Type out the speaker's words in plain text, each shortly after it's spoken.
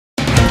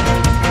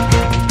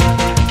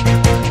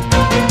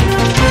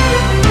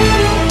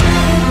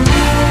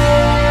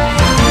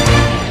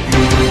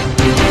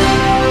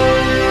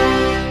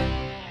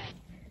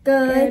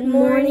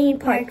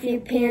Parkview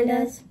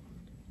Pandas.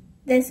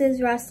 This is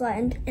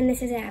Rosalind. And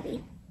this is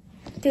Abby.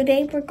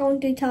 Today we're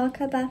going to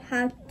talk about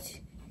how to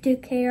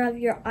take care of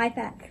your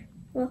iPad.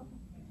 Well,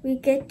 we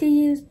get to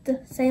use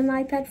the same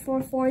iPad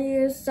for 4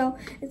 years, so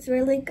it's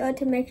really good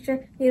to make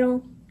sure you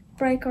don't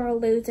break or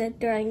lose it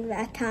during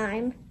that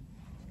time.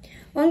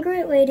 One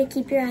great way to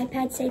keep your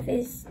iPad safe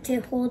is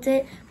to hold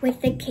it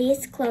with the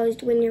case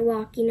closed when you're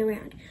walking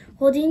around.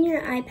 Holding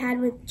your iPad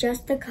with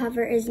just the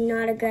cover is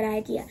not a good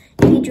idea.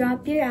 If you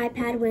drop your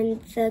iPad when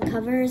the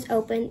cover is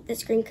open, the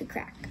screen could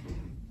crack.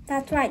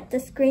 That's right, the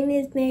screen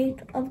is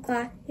made of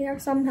glass. Here are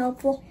some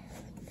helpful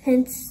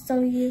hints so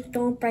you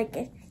don't break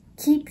it.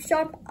 Keep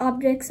sharp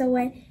objects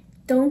away.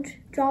 Don't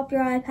drop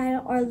your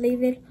iPad or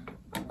leave it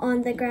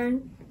on the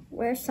ground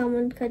where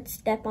someone could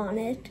step on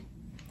it.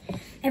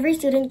 Every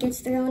student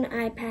gets their own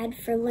iPad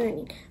for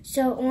learning,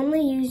 so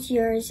only use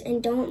yours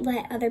and don't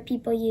let other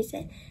people use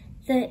it.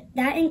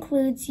 That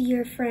includes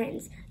your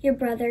friends, your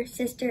brother,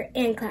 sister,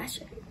 and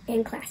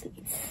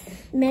classmates.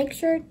 Make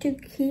sure to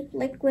keep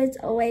liquids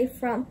away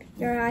from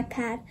your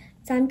iPad.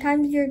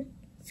 Sometimes your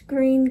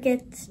screen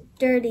gets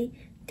dirty.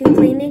 To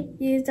clean it,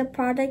 use a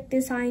product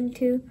designed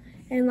to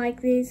and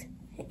like these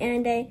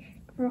and a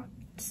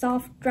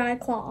soft dry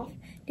cloth.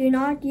 Do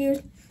not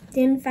use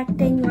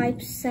disinfecting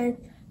wipes since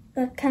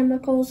the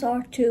chemicals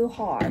are too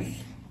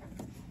harsh.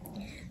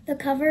 The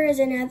cover is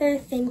another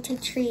thing to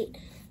treat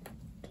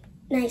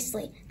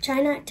nicely. Try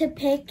not to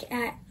pick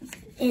at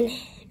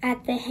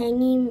the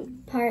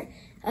hanging part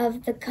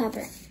of the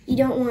cover. You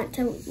don't want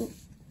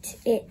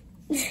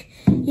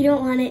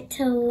it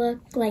to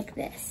look like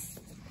this.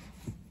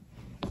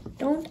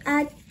 Don't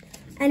add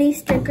any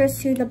stickers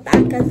to the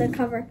back of the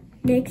cover.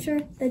 Make sure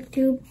the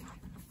two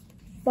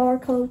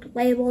barcode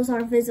labels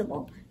are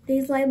visible.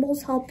 These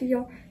labels help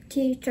your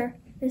teacher,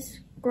 Ms.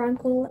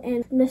 Grunkel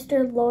and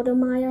Mr.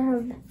 Lodemeyer,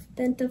 have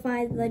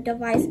identified the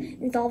device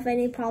and solve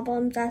any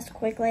problems as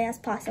quickly as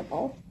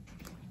possible.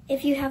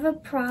 If you have a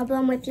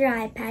problem with your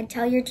iPad,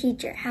 tell your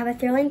teacher. Have a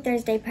thrilling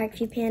Thursday,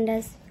 Parkview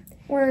Pandas.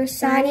 We're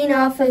Signing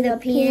off of the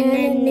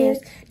PNN News.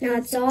 Now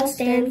let's all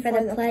stand for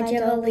the Pledge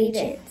of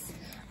Allegiance.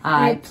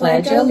 I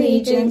pledge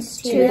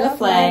allegiance to the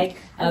flag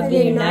of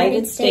the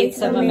United States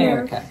of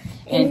America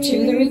and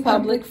to the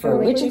republic for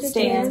which it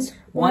stands,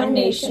 one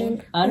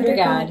nation, under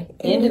God,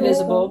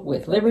 indivisible,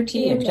 with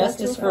liberty and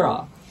justice for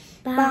all.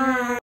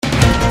 Bye.